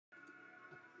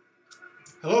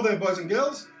Hello there, boys and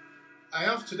girls. I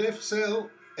have today for sale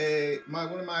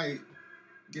one of my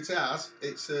guitars.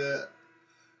 It's a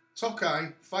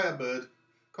TOKAI FIREBIRD,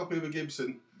 copy of a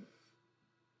Gibson,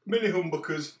 mini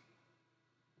humbuckers,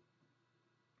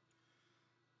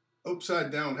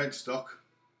 upside down headstock,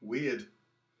 weird.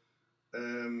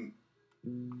 A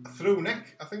through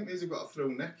neck. I think these have got a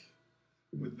through neck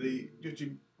with the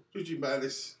judging by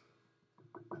this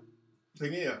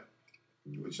thing here,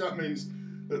 which that means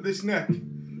that this neck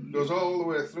goes all the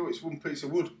way through. It's one piece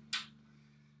of wood.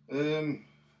 4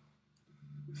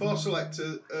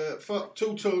 selector,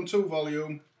 2 tone, 2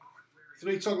 volume,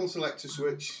 3 toggle selector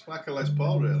switch, like a Les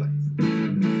Paul really.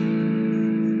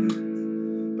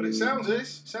 But it sounds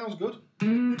good.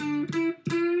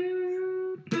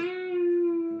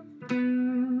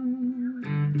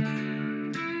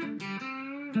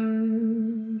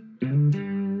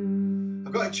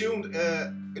 I've got it tuned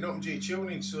in Open G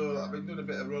tuning, so I've been doing a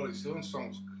bit of Rolling Stones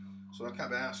songs, so I can't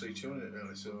be arsed tuning it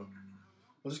really. So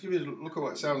I'll just give you a look at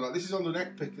what it sounds like. This is on the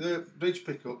neck pick, the bridge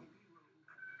pickup.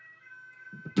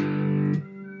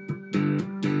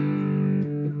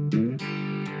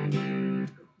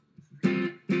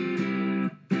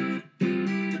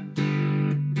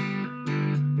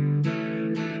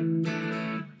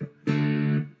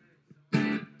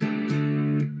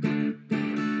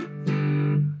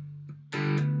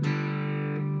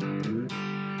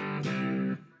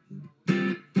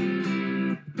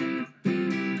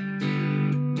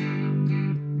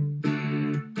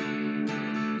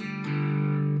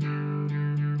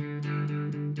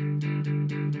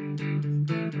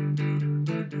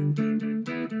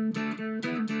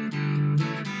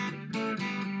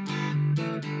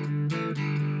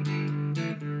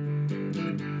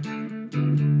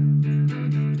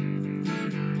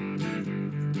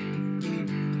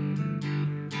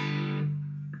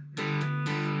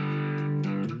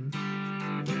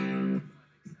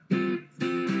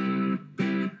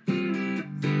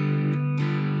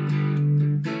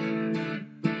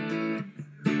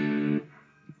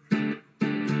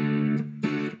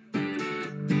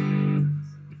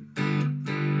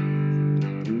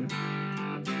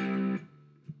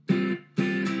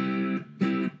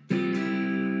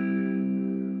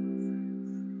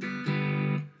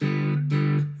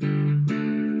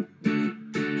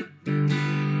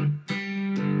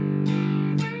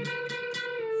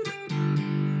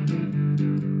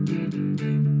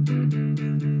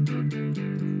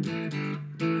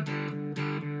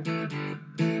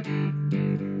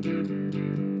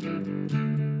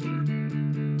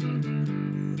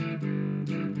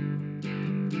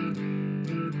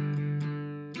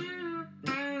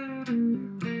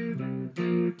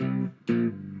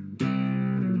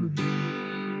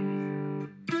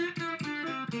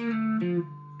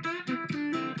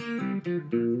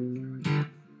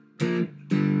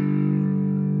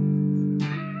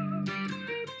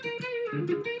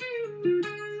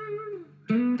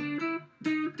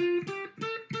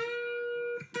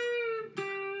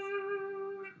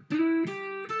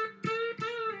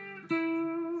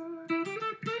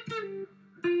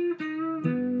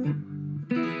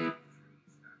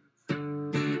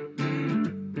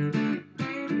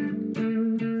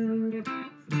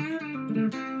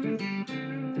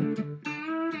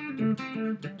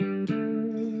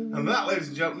 And that, ladies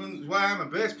and gentlemen, is why I'm a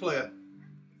bass player.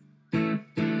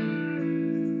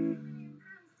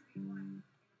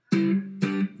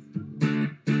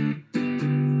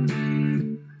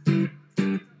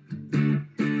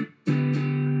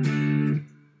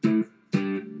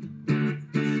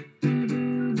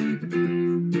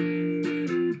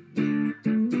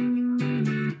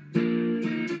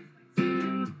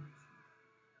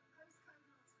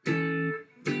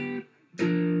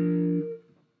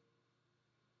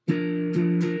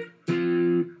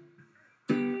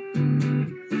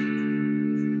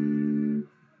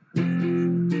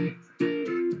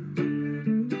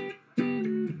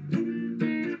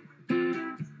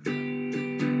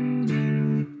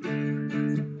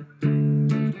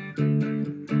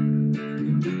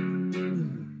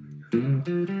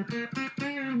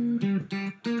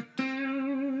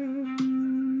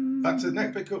 Back to the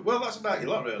neck pickup. Well, that's about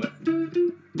your lot, really.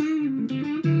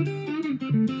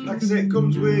 Like I say, it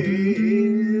comes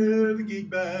with the gig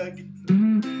bag.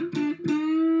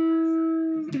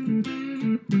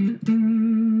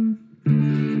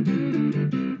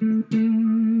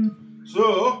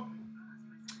 So,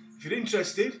 if you're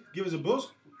interested, give us a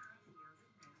buzz.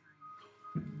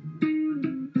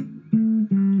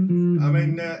 I'm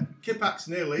in Kippax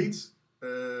near Leeds.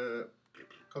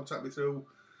 Contact me through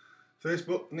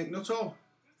Facebook, Nick Nuttall.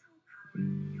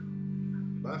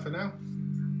 Bye for now.